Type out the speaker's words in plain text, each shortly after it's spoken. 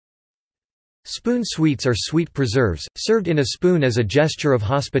Spoon sweets are sweet preserves, served in a spoon as a gesture of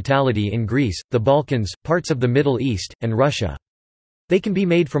hospitality in Greece, the Balkans, parts of the Middle East, and Russia. They can be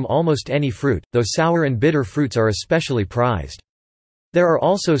made from almost any fruit, though sour and bitter fruits are especially prized. There are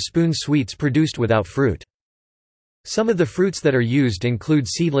also spoon sweets produced without fruit. Some of the fruits that are used include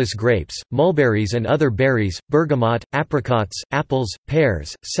seedless grapes, mulberries and other berries, bergamot, apricots, apples,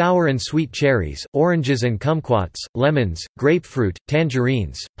 pears, sour and sweet cherries, oranges and kumquats, lemons, grapefruit,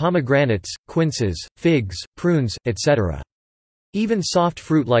 tangerines, pomegranates, quinces, figs, prunes, etc. Even soft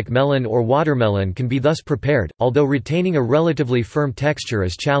fruit like melon or watermelon can be thus prepared, although retaining a relatively firm texture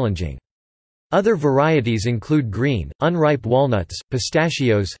is challenging. Other varieties include green, unripe walnuts,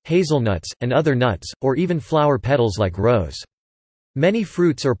 pistachios, hazelnuts, and other nuts, or even flower petals like rose. Many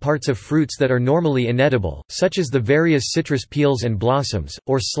fruits or parts of fruits that are normally inedible, such as the various citrus peels and blossoms,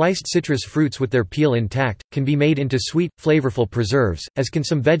 or sliced citrus fruits with their peel intact, can be made into sweet, flavorful preserves, as can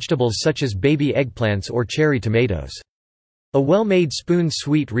some vegetables such as baby eggplants or cherry tomatoes. A well-made spoon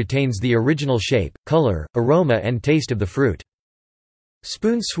sweet retains the original shape, color, aroma and taste of the fruit.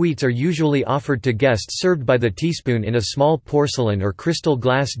 Spoon sweets are usually offered to guests served by the teaspoon in a small porcelain or crystal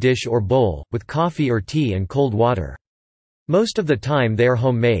glass dish or bowl, with coffee or tea and cold water. Most of the time they are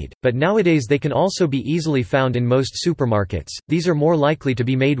homemade, but nowadays they can also be easily found in most supermarkets. These are more likely to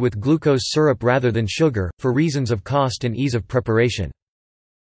be made with glucose syrup rather than sugar, for reasons of cost and ease of preparation.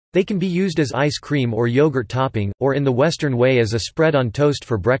 They can be used as ice cream or yogurt topping, or in the Western way as a spread on toast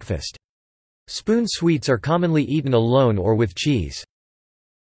for breakfast. Spoon sweets are commonly eaten alone or with cheese.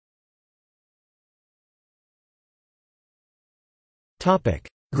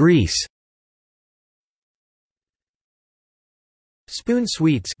 Greece. Spoon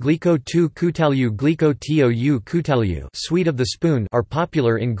sweets sweet of the spoon are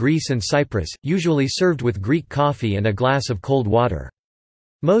popular in Greece and Cyprus, usually served with Greek coffee and a glass of cold water.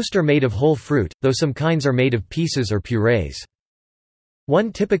 Most are made of whole fruit, though some kinds are made of pieces or purees.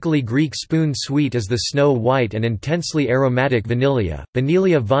 One typically Greek spoon sweet is the snow-white and intensely aromatic vanilla,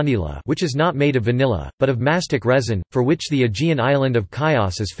 Vanilla vanilla, which is not made of vanilla, but of mastic resin, for which the Aegean island of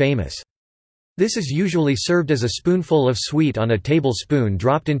Chios is famous. This is usually served as a spoonful of sweet on a tablespoon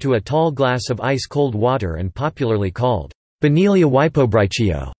dropped into a tall glass of ice-cold water and popularly called Vanilla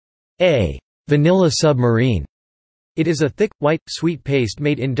Hypobrichio, a vanilla submarine. It is a thick, white, sweet paste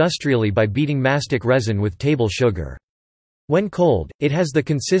made industrially by beating mastic resin with table sugar. When cold, it has the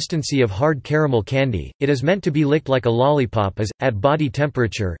consistency of hard caramel candy. It is meant to be licked like a lollipop as, at body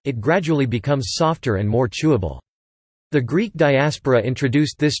temperature, it gradually becomes softer and more chewable. The Greek diaspora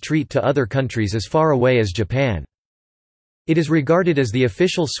introduced this treat to other countries as far away as Japan. It is regarded as the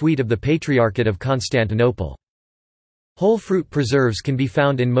official sweet of the Patriarchate of Constantinople. Whole fruit preserves can be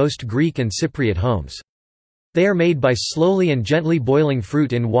found in most Greek and Cypriot homes. They are made by slowly and gently boiling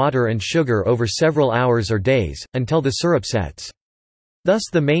fruit in water and sugar over several hours or days, until the syrup sets. Thus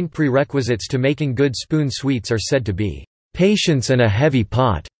the main prerequisites to making good spoon sweets are said to be patience and a heavy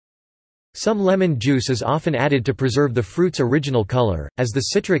pot. Some lemon juice is often added to preserve the fruit's original color, as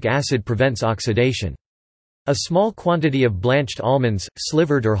the citric acid prevents oxidation. A small quantity of blanched almonds,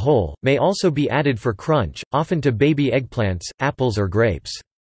 slivered or whole, may also be added for crunch, often to baby eggplants, apples or grapes.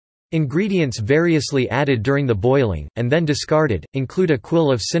 Ingredients variously added during the boiling, and then discarded, include a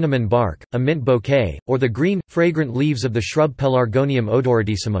quill of cinnamon bark, a mint bouquet, or the green, fragrant leaves of the shrub Pelargonium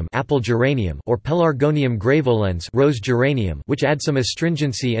odoratissimum apple geranium or Pelargonium graveolens rose geranium, which add some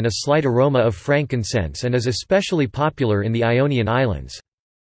astringency and a slight aroma of frankincense and is especially popular in the Ionian Islands.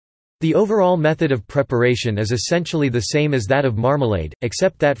 The overall method of preparation is essentially the same as that of marmalade,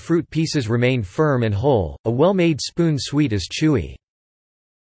 except that fruit pieces remain firm and whole. A well-made spoon sweet is chewy.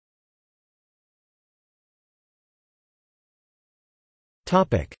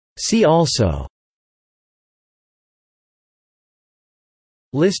 See also: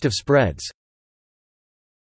 List of spreads.